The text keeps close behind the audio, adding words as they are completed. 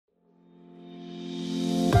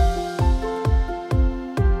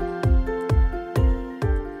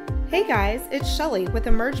Hey guys, it's Shelly with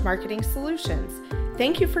Emerge Marketing Solutions.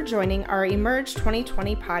 Thank you for joining our Emerge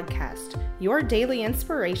 2020 podcast, your daily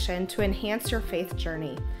inspiration to enhance your faith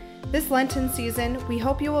journey. This Lenten season, we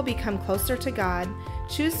hope you will become closer to God,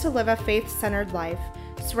 choose to live a faith-centered life,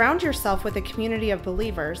 surround yourself with a community of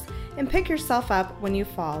believers, and pick yourself up when you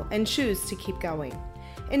fall and choose to keep going.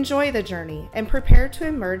 Enjoy the journey and prepare to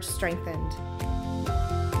emerge strengthened.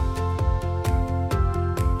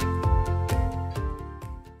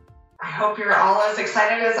 I hope you're all as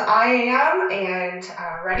excited as I am and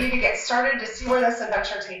ready to get started to see where this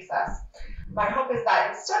adventure takes us. My hope is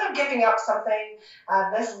that instead of giving up something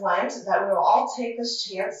this Lent, that we will all take this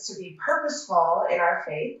chance to be purposeful in our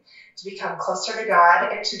faith, to become closer to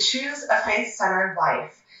God, and to choose a faith-centered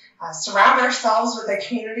life. Surround ourselves with a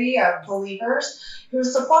community of believers who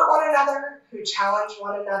support one another, who challenge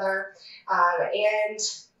one another, and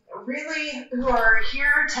really who are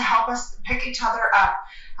here to help us pick each other up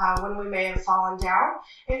when we may have fallen down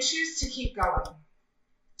and choose to keep going.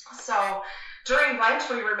 So during Lent,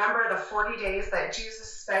 we remember the 40 days that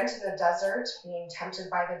Jesus spent in the desert being tempted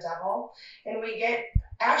by the devil, and we get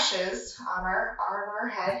ashes on our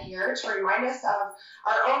head here to remind us of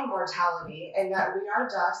our own mortality and that we are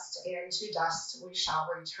dust and to dust we shall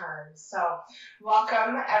return. So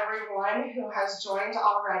welcome everyone who has joined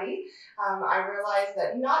already. I realize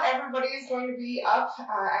that not everybody is going to be up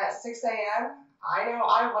at 6 a.m. I know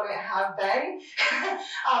I wouldn't have been,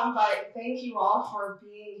 but thank you all for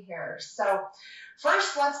being here. So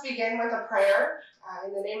first, let's begin with a prayer.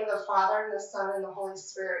 In the name of the Father, and the Son, and the Holy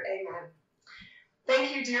Spirit, amen.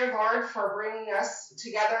 Thank you, dear Lord, for bringing us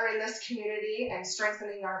together in this community and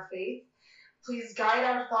strengthening our faith. Please guide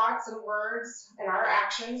our thoughts and words and our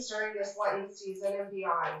actions during this Lenten season and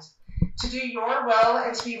beyond, to do your will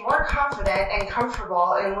and to be more confident and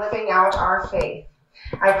comfortable in living out our faith.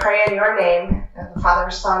 I pray in your name, the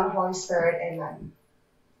Father, Son, Holy Spirit, amen.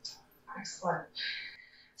 Excellent.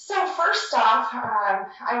 So first off,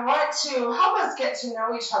 I want to help us get to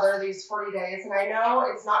know each other these 40 days, and I know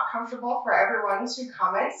it's not comfortable for everyone to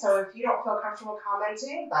comment, so if you don't feel comfortable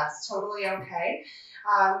commenting, that's totally okay.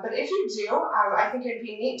 But if you do, I think it'd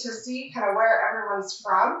be neat to see kind of where everyone's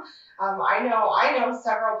from. I know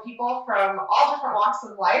several people from all different walks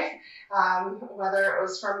of life, whether it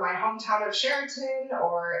was from my hometown of Sheraton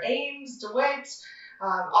or Ames, DeWitt,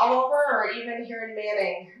 all over, or even here in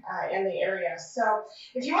Manning in the area. So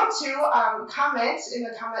if you want to comment in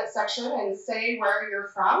the comment section and say where you're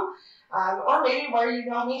from, or maybe where you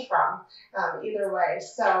know me from, either way.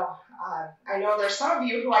 So I know there's some of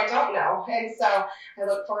you who I don't know, and so I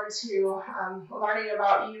look forward to learning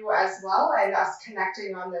about you as well and us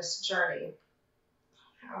connecting on this journey.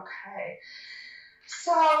 Okay,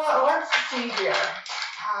 so let's see here.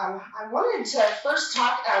 I wanted to first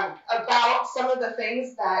talk about some of the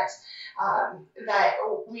things that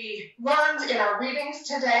we learned in our readings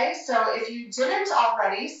today. So if you didn't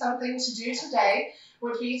already, something to do today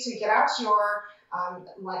would be to get out your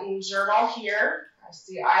Lenten journal here. I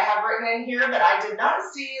see I have written in here, but I did not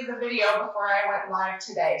see the video before I went live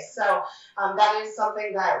today. So that is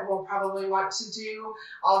something that we'll probably want to do.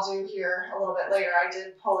 I'll do here a little bit later. I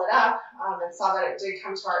did pull it up and saw that it did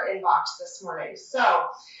come to our inbox this morning. So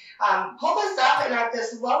pull this up, and at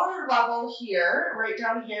this lower level here, right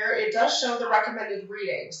down here, it does show the recommended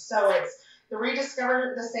readings. So it's the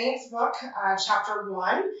Rediscover the Saints book, chapter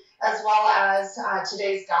 1, as well as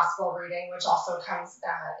today's gospel reading, which also comes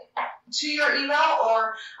to your email,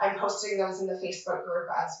 or I'm posting those in the Facebook group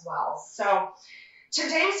as well. So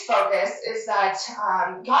today's focus is that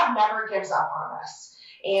God never gives up on us.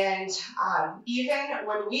 And even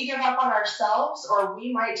when we give up on ourselves, or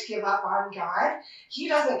we might give up on God, he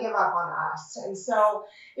doesn't give up on us. And so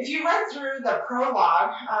if you read through the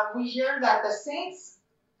prologue, we hear that the saints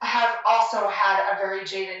have also had a very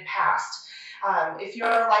jaded past. If you're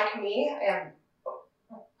like me, and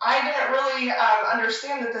I didn't really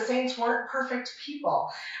understand that the saints weren't perfect people.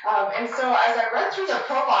 And so as I read through the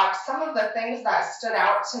prologue, some of the things that stood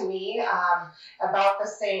out to me about the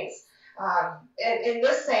saints, in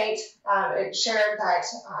this saint, it shared that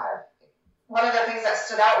one of the things that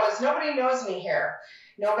stood out was, nobody knows me here.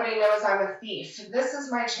 Nobody knows I'm a thief. This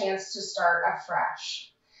is my chance to start afresh.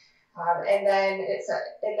 And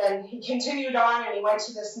then he continued on, and he went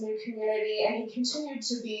to this new community, and he continued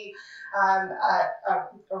to be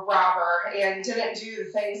a robber and didn't do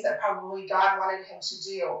the things that probably God wanted him to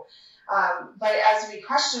do. But as we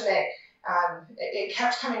questioned it, it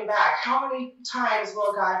kept coming back. How many times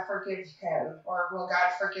will God forgive him, or will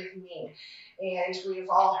God forgive me? And we've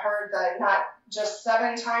all heard that not just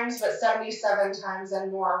 7 times, but 77 times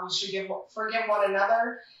and more, we should forgive one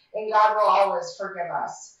another, and God will always forgive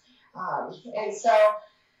us. And so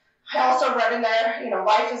I also read in there,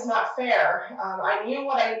 life is not fair. I knew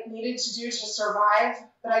what I needed to do to survive,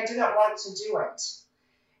 but I didn't want to do it.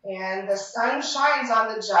 And the sun shines on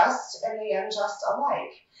the just and the unjust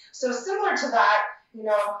alike. So similar to that, we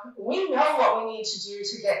know what we need to do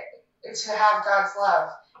to have God's love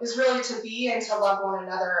is really to be and to love one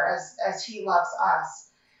another as He loves us.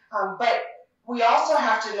 But we also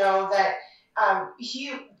have to know that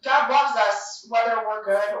God loves us whether we're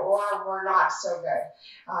good or we're not so good.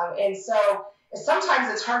 And so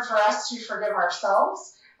sometimes it's hard for us to forgive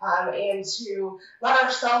ourselves and to let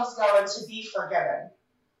ourselves go and to be forgiven.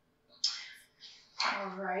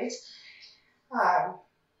 All right.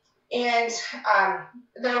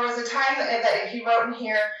 There was a time that he wrote in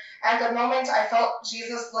here, at the moment I felt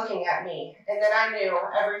Jesus looking at me, and then I knew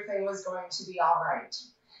everything was going to be all right.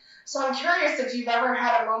 So I'm curious if you've ever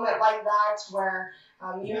had a moment like that where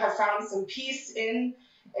you have found some peace in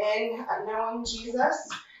knowing Jesus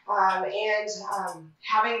and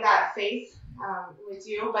having that faith with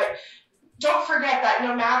you. But don't forget that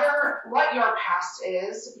no matter what your past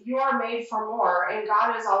is, you are made for more, and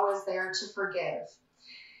God is always there to forgive.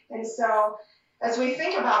 And so as we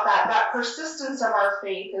think about that persistence of our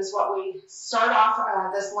faith is what we start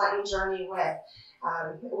off this Lenten journey with.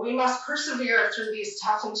 We must persevere through these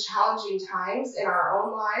tough and challenging times in our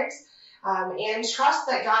own lives and trust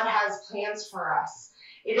that God has plans for us.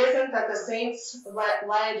 It isn't that the saints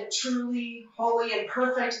led truly holy and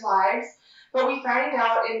perfect lives, but we find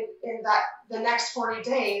out in that the next 40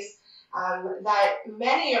 days that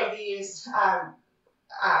many of these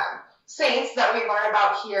saints that we learn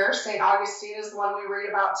about here, St. Augustine is the one we read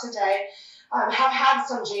about today, have had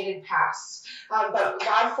some jaded pasts. But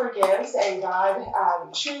God forgives, and God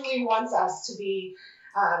truly wants us to be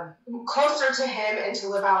closer to Him and to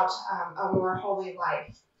live out a more holy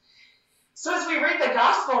life. So as we read the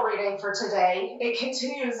gospel reading for today, it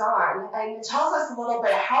continues on and it tells us a little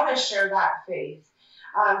bit how to share that faith,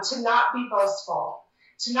 to not be boastful,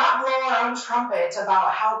 to not blow our own trumpet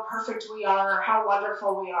about how perfect we are or how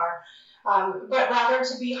wonderful we are, but rather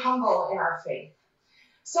to be humble in our faith.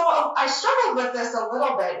 So I struggled with this a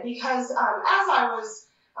little bit because as I was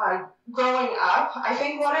growing up, I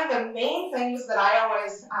think one of the main things that I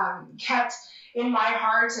always kept in my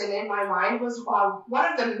heart and in my mind was one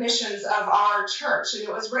of the missions of our church. And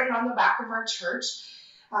it was written on the back of our church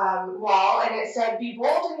wall, and it said, "Be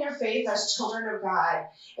bold in your faith as children of God,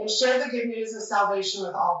 and share the good news of salvation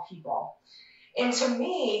with all people." And to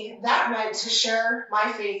me, that meant to share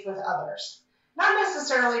my faith with others. Not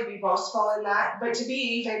necessarily be boastful in that, but to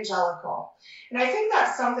be evangelical. And I think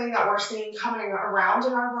that's something that we're seeing coming around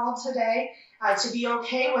in our world today, to be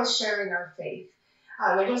okay with sharing our faith.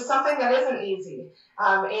 It is something that isn't easy.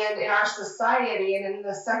 And in our society and in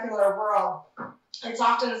the secular world, it's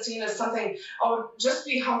often seen as something, just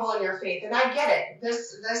be humble in your faith. And I get it.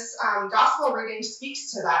 This gospel reading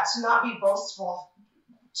speaks to that, to not be boastful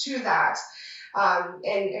to that,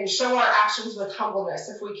 and show our actions with humbleness.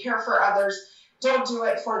 If we care for others, don't do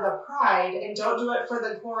it for the pride and don't do it for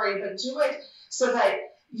the glory, but do it so that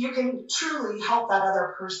you can truly help that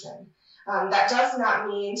other person. That does not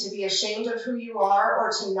mean to be ashamed of who you are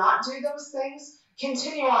or to not do those things.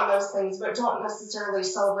 Continue on those things, but don't necessarily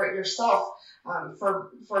celebrate yourself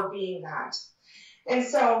for being that. And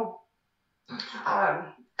so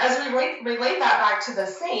as we relate that back to the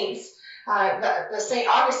saints, the St.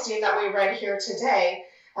 Augustine that we read here today,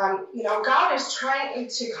 God is trying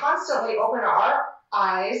to constantly open our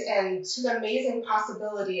eyes and to the amazing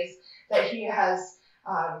possibilities that He has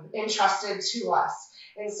entrusted to us.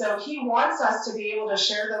 And so He wants us to be able to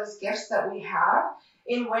share those gifts that we have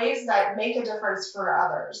in ways that make a difference for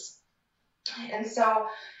others. And so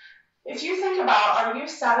if you think about, are you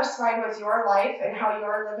satisfied with your life and how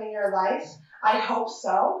you're living your life? I hope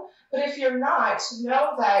so. But if you're not,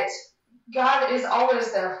 know that God is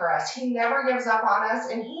always there for us. He never gives up on us,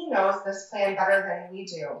 and He knows this plan better than we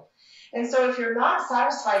do. And so if you're not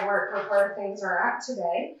satisfied with where things are at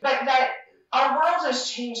today, but that our world is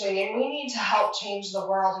changing, and we need to help change the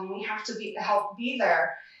world, and we have to help be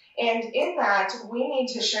there. And in that, we need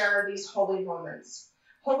to share these holy moments.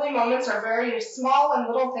 Holy moments are very small and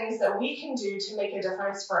little things that we can do to make a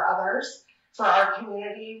difference for others, for our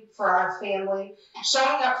community, for our family,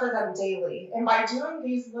 showing up for them daily. And by doing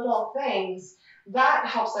these little things, that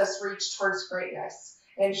helps us reach towards greatness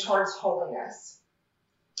and towards holiness.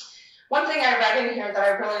 One thing I read in here that I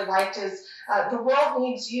really liked is the world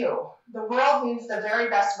needs you. The world needs the very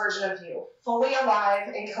best version of you, fully alive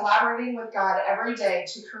and collaborating with God every day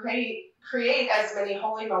to create as many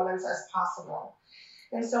holy moments as possible.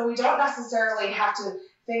 And so we don't necessarily have to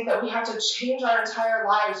think that we have to change our entire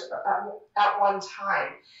lives at one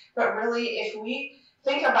time. But really, if we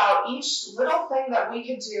think about each little thing that we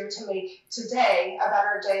could do to make today a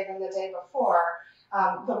better day than the day before,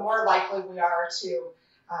 the more likely we are to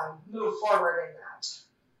move forward in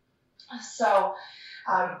that. So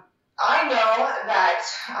I know that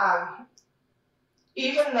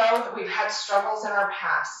even though we've had struggles in our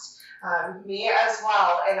past, me as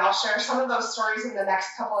well, and I'll share some of those stories in the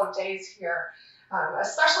next couple of days here,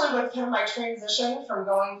 especially with kind of my transition from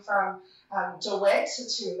going from DeWitt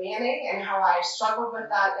to Manning and how I struggled with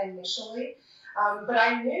that initially. But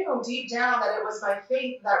I knew deep down that it was my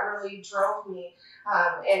faith that really drove me,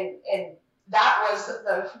 and that was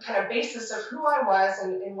the kind of basis of who I was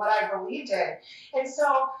and what I believed in. And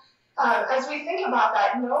so as we think about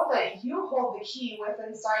that, know that you hold the key within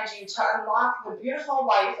inside you to unlock the beautiful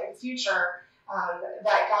life and future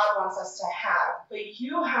that God wants us to have. But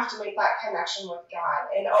you have to make that connection with God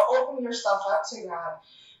and open yourself up to God.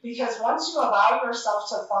 Because once you allow yourself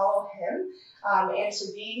to follow Him and to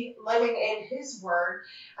be living in His Word,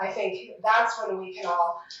 I think that's when we can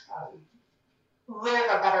all live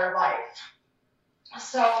a better life.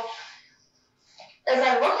 So as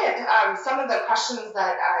I look at some of the questions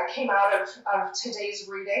that came out of today's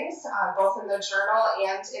readings, both in the journal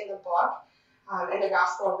and in the book, in the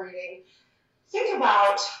gospel reading, think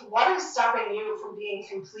about what is stopping you from being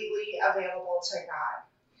completely available to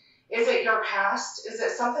God. Is it your past? Is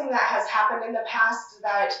it something that has happened in the past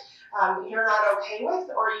that you're not okay with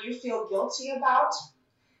or you feel guilty about?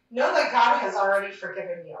 Know that God has already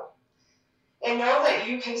forgiven you. And know that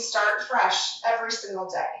you can start fresh every single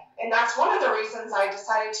day. And that's one of the reasons I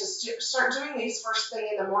decided to start doing these first thing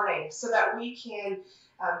in the morning, so that we can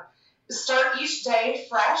start each day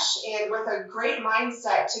fresh and with a great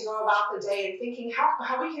mindset to go about the day and thinking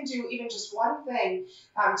how we can do even just one thing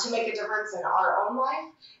to make a difference in our own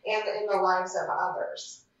life and in the lives of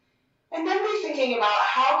others. And then be thinking about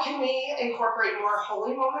how can we incorporate more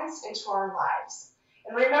holy moments into our lives.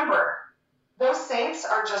 And remember, those saints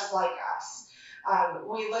are just like us.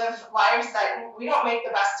 We live lives that we don't make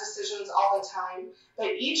the best decisions all the time, but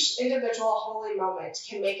each individual holy moment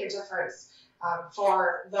can make a difference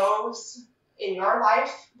for those in your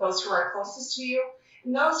life, those who are closest to you,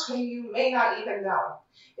 and those who you may not even know.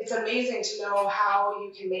 It's amazing to know how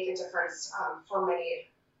you can make a difference for many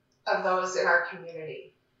of those in our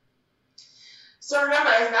community. So remember,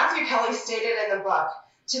 as Matthew Kelly stated in the book,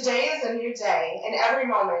 today is a new day, and every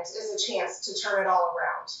moment is a chance to turn it all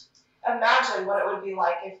around. Imagine what it would be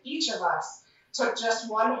like if each of us took just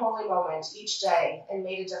one holy moment each day and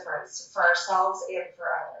made a difference for ourselves and for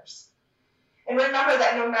others. And remember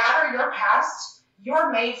that no matter your past,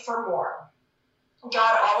 you're made for more.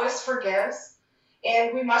 God always forgives,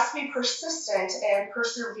 and we must be persistent and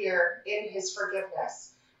persevere in His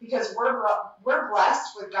forgiveness, because we're blessed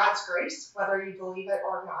with God's grace, whether you believe it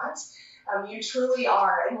or not. You truly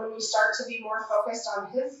are. And when we start to be more focused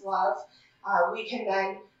on His love, we can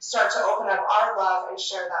then start to open up our love and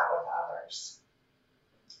share that with others.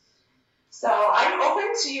 So I'm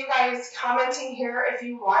open to you guys commenting here if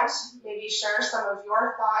you want. Maybe share some of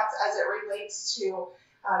your thoughts as it relates to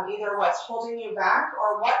either what's holding you back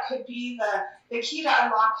or what could be the key to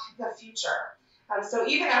unlock the future. So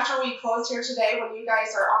even after we close here today, when you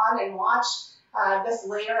guys are on and watch this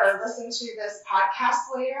later or listen to this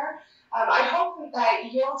podcast later, I hope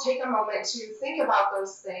that you'll take a moment to think about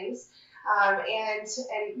those things. And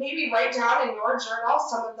maybe write down in your journal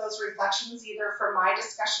some of those reflections, either from my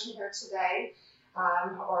discussion here today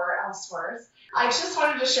or elsewhere. I just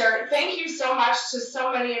wanted to share, thank you so much to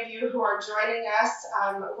so many of you who are joining us.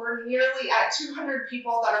 We're nearly at 200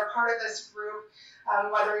 people that are part of this group,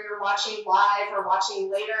 whether you're watching live or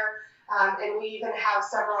watching later. And we even have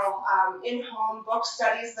several in-home book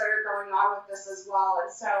studies that are going on with this as well.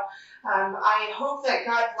 And so I hope that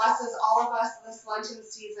God blesses all of us this Lenten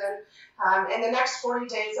season. And the next 40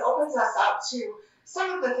 days opens us up to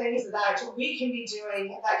some of the things that we can be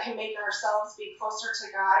doing that can make ourselves be closer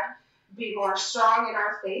to God, be more strong in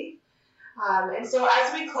our faith. And so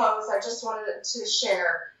as we close, I just wanted to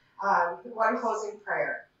share one closing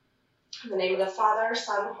prayer. In the name of the Father,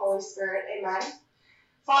 Son, and Holy Spirit, amen.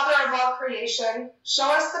 Father of all creation, show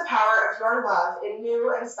us the power of your love in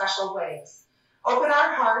new and special ways. Open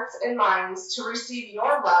our hearts and minds to receive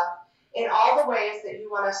your love in all the ways that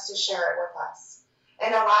you want us to share it with us.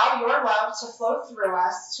 And allow your love to flow through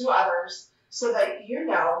us to others so that you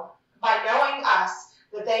know, by knowing us,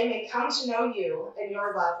 that they may come to know you and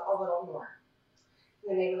your love a little more.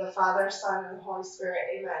 In the name of the Father, Son, and Holy Spirit,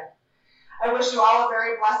 amen. I wish you all a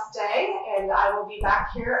very blessed day, and I will be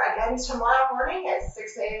back here again tomorrow morning at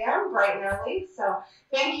 6 a.m. bright and early. So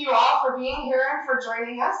thank you all for being here and for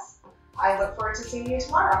joining us. I look forward to seeing you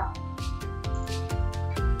tomorrow.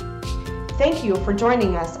 Thank you for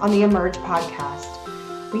joining us on the Emerge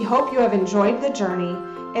podcast. We hope you have enjoyed the journey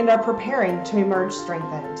and are preparing to emerge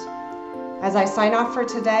strengthened. As I sign off for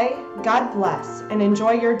today, God bless and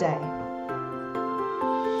enjoy your day.